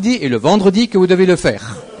le mardi et le vendredi que vous devez le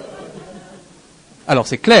faire. » Alors,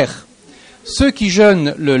 c'est clair. Ceux qui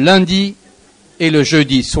jeûnent le lundi et le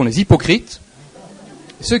jeudi sont les hypocrites.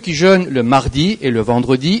 Ceux qui jeûnent le mardi et le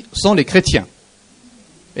vendredi sont les chrétiens.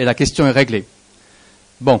 Et la question est réglée.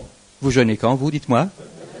 Bon, vous jeûnez quand, vous, dites-moi?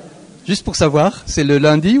 Juste pour savoir, c'est le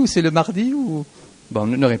lundi ou c'est le mardi ou... Bon,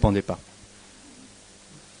 ne répondez pas.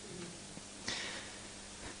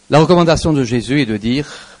 La recommandation de Jésus est de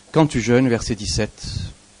dire, quand tu jeûnes, verset 17,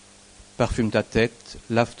 parfume ta tête,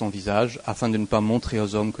 lave ton visage, afin de ne pas montrer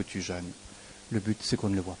aux hommes que tu jeûnes. Le but, c'est qu'on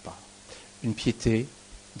ne le voit pas. Une piété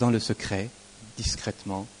dans le secret,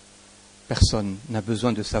 discrètement. Personne n'a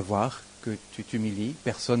besoin de savoir que tu t'humilies,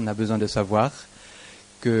 personne n'a besoin de savoir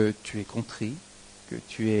que tu es contrit, que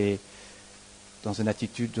tu es dans une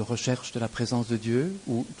attitude de recherche de la présence de Dieu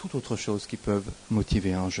ou toute autre chose qui peut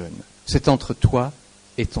motiver un jeûne. C'est entre toi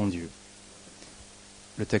et ton Dieu.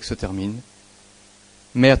 Le texte se termine.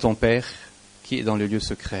 Mais à ton Père qui est dans le lieu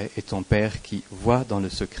secret et ton Père qui voit dans le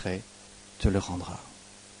secret te le rendra.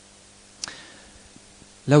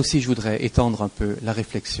 Là aussi, je voudrais étendre un peu la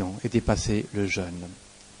réflexion et dépasser le jeûne.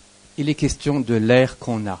 Il est question de l'air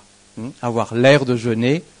qu'on a. Avoir l'air de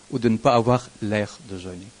jeûner ou de ne pas avoir l'air de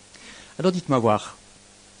jeûner. Alors dites-moi voir,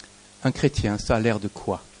 un chrétien, ça a l'air de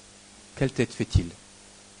quoi? Quelle tête fait-il?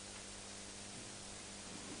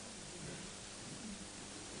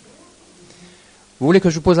 Vous voulez que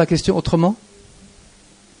je vous pose la question autrement?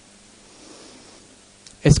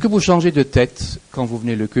 Est-ce que vous changez de tête quand vous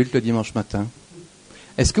venez le culte le dimanche matin?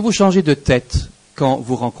 Est-ce que vous changez de tête quand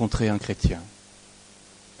vous rencontrez un chrétien?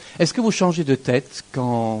 Est-ce que vous changez de tête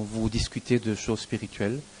quand vous discutez de choses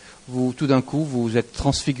spirituelles? Tout d'un coup, vous êtes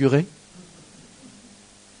transfiguré?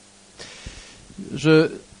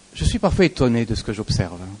 Je suis parfois étonné de ce que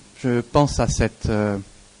j'observe. Je pense à cette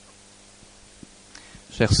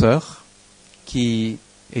chère sœur qui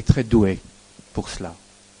est très douée pour cela.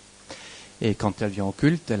 Et quand elle vient au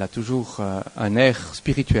culte, elle a toujours un air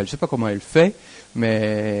spirituel. Je ne sais pas comment elle fait,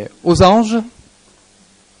 mais aux anges,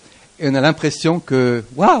 et on a l'impression que,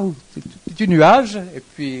 waouh, c'est du nuage, et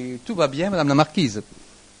puis tout va bien, Madame la Marquise.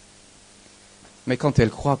 Mais quand elle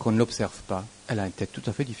croit qu'on ne l'observe pas, elle a une tête tout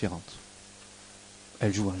à fait différente.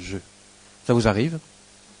 Elle joue un jeu. Ça vous arrive?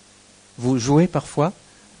 Vous jouez parfois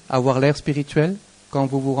à avoir l'air spirituel quand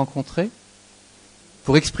vous vous rencontrez?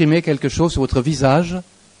 Pour exprimer quelque chose sur votre visage,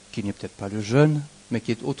 qui n'est peut-être pas le jeûne, mais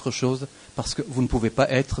qui est autre chose, parce que vous ne pouvez pas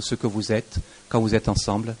être ce que vous êtes quand vous êtes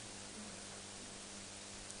ensemble.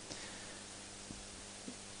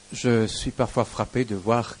 Je suis parfois frappé de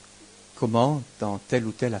voir comment, dans telle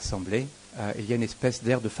ou telle assemblée, il y a une espèce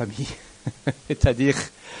d'air de famille. C'est-à-dire,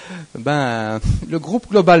 le groupe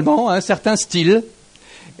globalement a un certain style,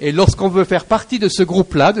 et lorsqu'on veut faire partie de ce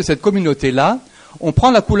groupe-là, de cette communauté-là, on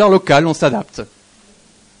prend la couleur locale, on s'adapte.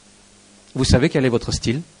 Vous savez quel est votre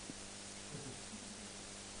style ?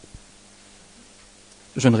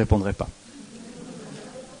 Je ne répondrai pas.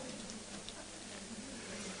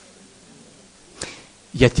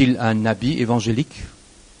 Y a-t-il un habit évangélique ?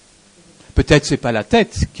 Peut-être c'est pas la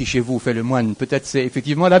tête qui chez vous fait le moine, peut-être c'est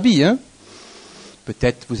effectivement l'habit, hein ?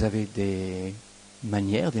 Peut-être vous avez des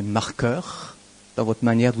manières, des marqueurs dans votre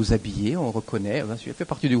manière de vous habiller, on reconnaît, celui-là fait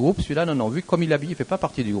partie du groupe, celui-là non, vu comme il habille, il ne fait pas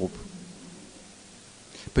partie du groupe.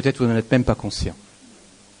 Peut-être vous n'en êtes même pas conscient.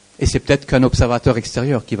 Et c'est peut-être qu'un observateur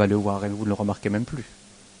extérieur qui va le voir et vous ne le remarquez même plus.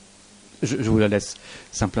 Je vous la laisse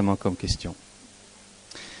simplement comme question.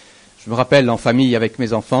 Je me rappelle en famille avec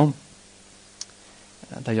mes enfants,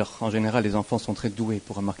 d'ailleurs en général les enfants sont très doués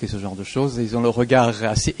pour remarquer ce genre de choses, ils ont le regard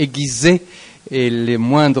assez aiguisé et les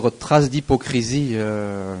moindres traces d'hypocrisie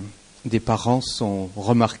des parents sont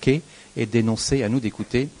remarquées et dénoncées, à nous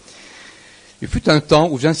d'écouter. Il fut un temps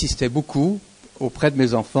où j'insistais beaucoup auprès de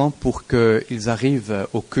mes enfants pour qu'ils arrivent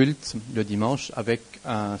au culte le dimanche avec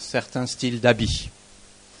un certain style d'habit.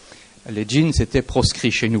 Les jeans étaient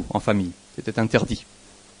proscrits chez nous, en famille. C'était interdit.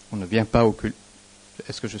 On ne vient pas au culte.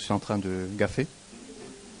 Est-ce que je suis en train de gaffer ?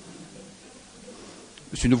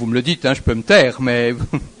 Sinon, vous me le dites, je peux me taire, mais...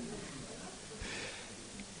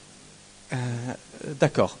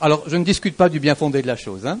 D'accord. Alors, je ne discute pas du bien fondé de la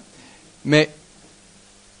chose, mais...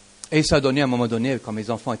 Et ça a donné, à un moment donné, quand mes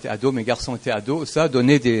enfants étaient ados, mes garçons étaient ados, ça a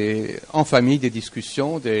donné en famille des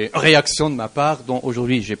discussions, des réactions de ma part, dont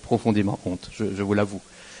aujourd'hui j'ai profondément honte, je vous l'avoue.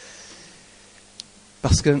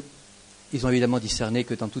 Parce qu'ils ont évidemment discerné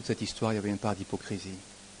que dans toute cette histoire, il y avait une part d'hypocrisie.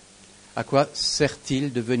 À quoi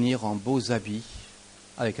sert-il de venir en beaux habits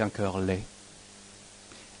avec un cœur laid,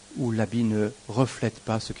 où l'habit ne reflète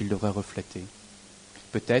pas ce qu'il devrait refléter ?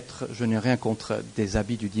 Peut-être, je n'ai rien contre des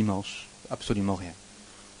habits du dimanche, absolument rien.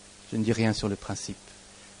 Je ne dis rien sur le principe,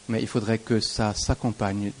 mais il faudrait que ça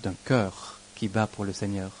s'accompagne d'un cœur qui bat pour le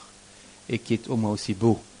Seigneur et qui est au moins aussi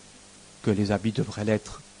beau que les habits devraient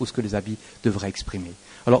l'être ou ce que les habits devraient exprimer.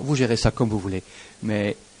 Alors, vous gérez ça comme vous voulez,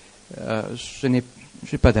 mais je n'ai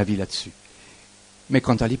pas d'avis là-dessus. Mais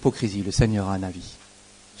quant à l'hypocrisie, le Seigneur a un avis.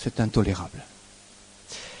 C'est intolérable.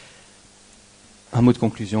 Un mot de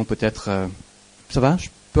conclusion, peut-être. Ça va ? Je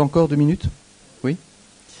peux encore 2 minutes ? Oui ?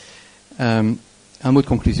 Un mot de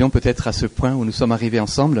conclusion, peut-être à ce point où nous sommes arrivés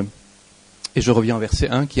ensemble. Et je reviens au verset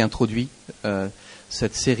 1 qui introduit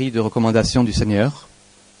cette série de recommandations du Seigneur.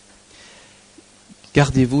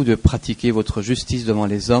 Gardez-vous de pratiquer votre justice devant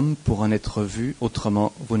les hommes pour en être vus,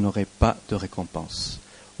 autrement vous n'aurez pas de récompense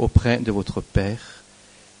auprès de votre Père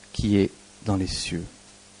qui est dans les cieux.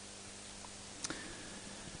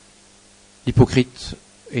 L'hypocrite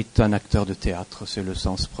est un acteur de théâtre, c'est le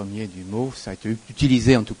sens premier du mot, ça a été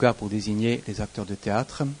utilisé en tout cas pour désigner les acteurs de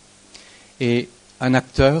théâtre. Et un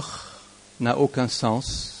acteur n'a aucun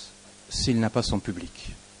sens s'il n'a pas son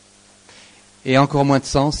public. Et encore moins de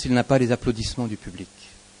sens s'il n'a pas les applaudissements du public.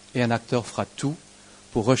 Et un acteur fera tout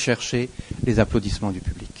pour rechercher les applaudissements du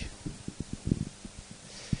public.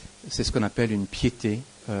 C'est ce qu'on appelle une piété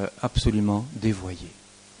absolument dévoyée.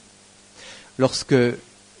 Lorsque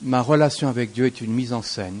ma relation avec Dieu est une mise en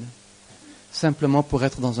scène, simplement pour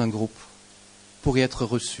être dans un groupe, pour y être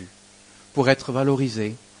reçu, pour être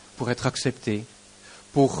valorisé, pour être accepté,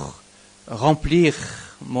 pour remplir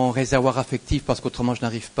mon réservoir affectif parce qu'autrement je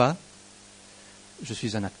n'arrive pas, je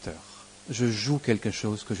suis un acteur. Je joue quelque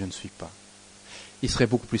chose que je ne suis pas. Il serait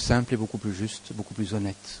beaucoup plus simple et beaucoup plus juste, beaucoup plus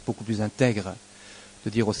honnête, beaucoup plus intègre de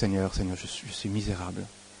dire au Seigneur, Seigneur, je suis misérable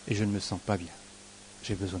et je ne me sens pas bien.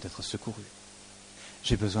 J'ai besoin d'être secouru.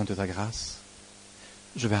 J'ai besoin de ta grâce.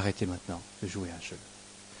 Je vais arrêter maintenant de jouer un jeu.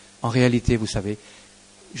 En réalité, vous savez,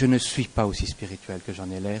 je ne suis pas aussi spirituel que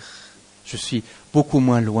j'en ai l'air. Je suis beaucoup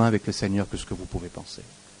moins loin avec le Seigneur que ce que vous pouvez penser.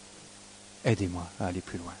 Aidez-moi à aller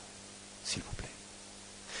plus loin, s'il vous plaît.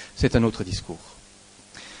 C'est un autre discours.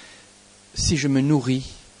 Si je me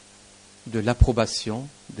nourris de l'approbation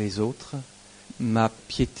des autres, ma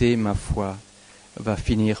piété, ma foi, va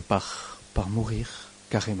finir par mourir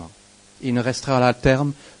carrément. Il ne restera à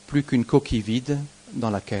terme plus qu'une coquille vide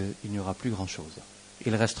dans laquelle il n'y aura plus grand-chose.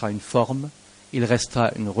 Il restera une forme, il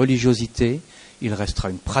restera une religiosité, il restera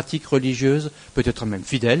une pratique religieuse, peut-être même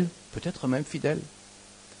fidèle,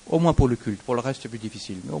 au moins pour le culte. Pour le reste, c'est plus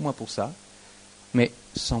difficile, mais au moins pour ça, mais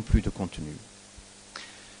sans plus de contenu.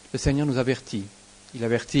 Le Seigneur nous avertit. Il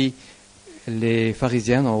avertit les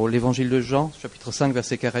pharisiens dans l'évangile de Jean, chapitre 5,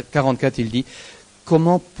 verset 44, il dit «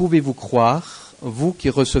 Comment pouvez-vous croire, vous qui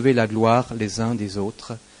recevez la gloire les uns des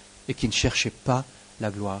autres, et qui ne cherchez pas la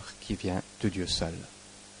gloire qui vient de Dieu seul ?»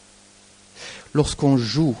 Lorsqu'on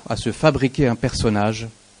joue à se fabriquer un personnage,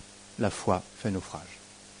 la foi fait naufrage,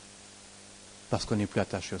 parce qu'on n'est plus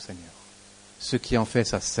attaché au Seigneur. Ce qui en fait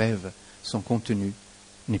sa sève, son contenu,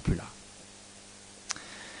 n'est plus là.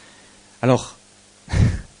 Alors,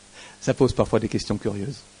 ça pose parfois des questions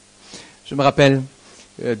curieuses. Je me rappelle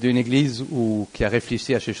d'une église qui a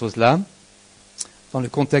réfléchi à ces choses-là dans le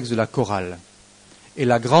contexte de la chorale. Et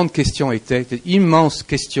la grande question était, une immense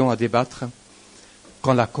question à débattre,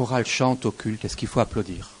 quand la chorale chante au culte, est-ce qu'il faut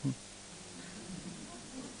applaudir ?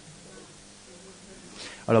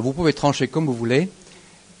 Alors vous pouvez trancher comme vous voulez,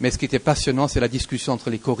 mais ce qui était passionnant, c'est la discussion entre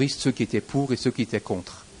les choristes, ceux qui étaient pour et ceux qui étaient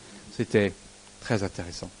contre. C'était très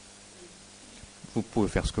intéressant. Vous pouvez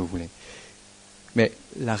faire ce que vous voulez. Mais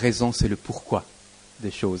la raison, c'est le pourquoi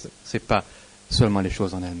des choses. Ce n'est pas seulement les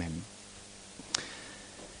choses en elles-mêmes.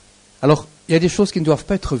 Alors, il y a des choses qui ne doivent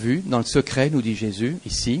pas être vues dans le secret, nous dit Jésus,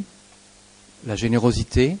 ici. La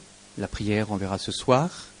générosité, la prière, on verra ce soir,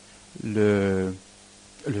 le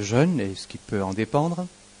jeûne et ce qui peut en dépendre.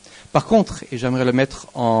 Par contre, et j'aimerais le mettre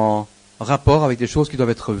en rapport avec des choses qui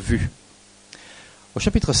doivent être vues. Au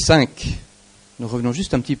chapitre 5, nous revenons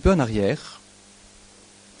juste un petit peu en arrière,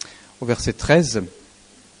 au verset 13.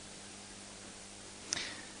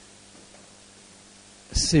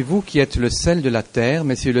 C'est vous qui êtes le sel de la terre,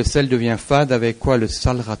 mais si le sel devient fade, avec quoi le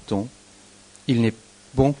salera-t-on ? Il n'est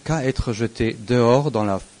bon qu'à être jeté dehors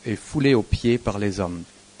et foulé aux pieds par les hommes.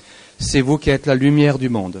 C'est vous qui êtes la lumière du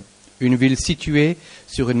monde. Une ville située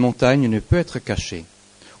sur une montagne ne peut être cachée.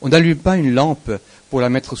 On n'allume pas une lampe pour la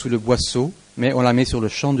mettre sous le boisseau, mais on la met sur le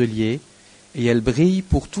chandelier, et elle brille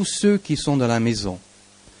pour tous ceux qui sont dans la maison.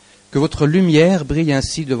 Que votre lumière brille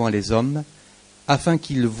ainsi devant les hommes, afin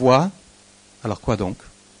qu'ils voient. Alors quoi donc ?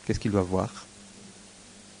 Qu'est-ce qu'ils doivent voir ?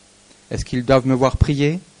 Est-ce qu'ils doivent me voir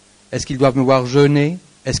prier ? Est-ce qu'ils doivent me voir jeûner ?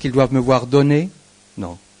 Est-ce qu'ils doivent me voir donner ?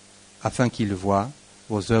 Non. Afin qu'ils voient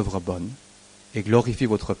vos œuvres bonnes et glorifient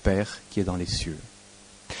votre Père qui est dans les cieux.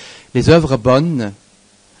 Les œuvres bonnes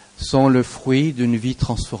sont le fruit d'une vie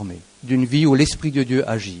transformée, d'une vie où l'Esprit de Dieu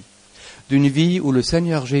agit, d'une vie où le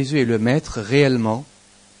Seigneur Jésus est le Maître réellement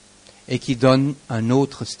et qui donne un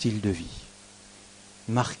autre style de vie,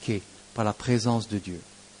 marqué par la présence de Dieu.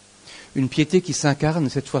 Une piété qui s'incarne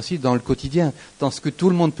cette fois-ci dans le quotidien, dans ce que tout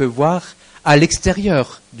le monde peut voir à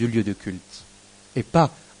l'extérieur du lieu de culte et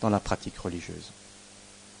pas dans la pratique religieuse.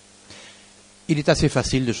 Il est assez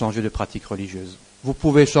facile de changer de pratique religieuse. Vous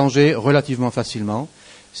pouvez changer relativement facilement.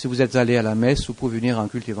 Si vous êtes allé à la messe, vous pouvez venir à un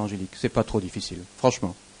culte évangélique. C'est pas trop difficile.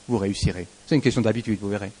 Franchement, vous réussirez. C'est une question d'habitude, vous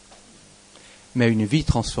verrez. Mais une vie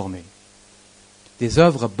transformée, des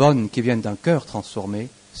œuvres bonnes qui viennent d'un cœur transformé,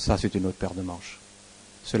 ça c'est une autre paire de manches.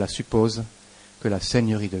 Cela suppose que la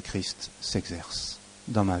Seigneurie de Christ s'exerce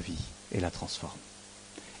dans ma vie et la transforme.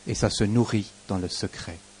 Et ça se nourrit dans le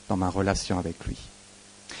secret, dans ma relation avec lui.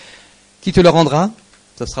 Qui te le rendra ?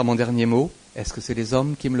 Ce sera mon dernier mot. Est-ce que c'est les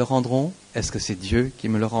hommes qui me le rendront ? Est-ce que c'est Dieu qui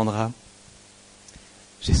me le rendra ?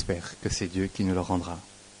 J'espère que c'est Dieu qui nous le rendra.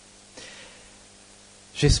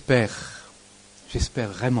 J'espère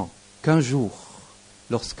vraiment qu'un jour,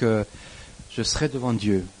 lorsque je serai devant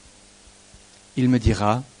Dieu, il me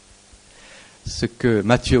dira ce que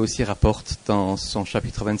Matthieu aussi rapporte dans son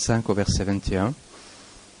chapitre 25 au verset 21,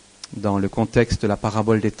 dans le contexte de la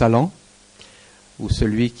parabole des talents, où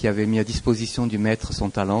celui qui avait mis à disposition du maître son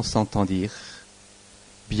talent s'entend dire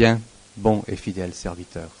 « Bien, bon et fidèle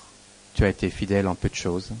serviteur, tu as été fidèle en peu de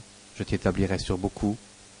choses, je t'établirai sur beaucoup.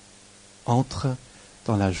 Entre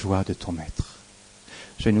dans la joie de ton maître. »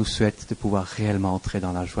 Je nous souhaite de pouvoir réellement entrer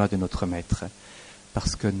dans la joie de notre maître,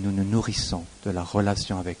 parce que nous nous nourrissons de la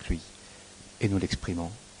relation avec lui et nous l'exprimons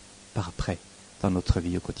par après dans notre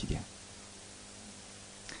vie au quotidien.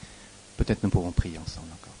 Peut-être nous pourrons prier ensemble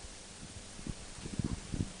encore.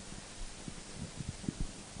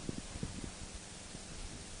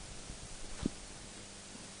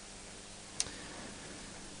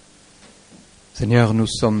 Seigneur, nous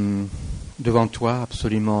sommes devant toi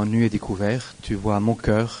absolument nus et découverts. Tu vois mon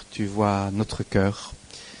cœur, tu vois notre cœur.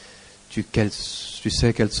 Tu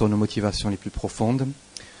sais quelles sont nos motivations les plus profondes.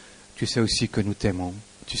 Tu sais aussi que nous t'aimons.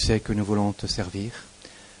 Tu sais que nous voulons te servir.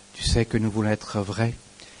 Tu sais que nous voulons être vrais.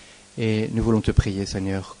 Et nous voulons te prier,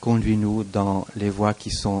 Seigneur. Conduis-nous dans les voies qui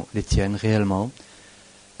sont les tiennes réellement.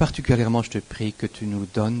 Particulièrement, je te prie que tu nous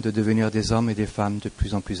donnes de devenir des hommes et des femmes de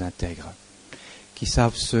plus en plus intègres, qui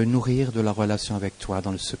savent se nourrir de la relation avec toi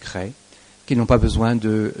dans le secret, qui n'ont pas besoin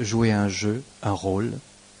de jouer un jeu, un rôle,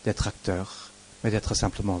 d'être acteurs, mais d'être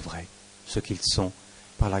simplement vrais, ce qu'ils sont,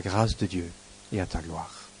 par la grâce de Dieu et à ta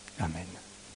gloire. Amen.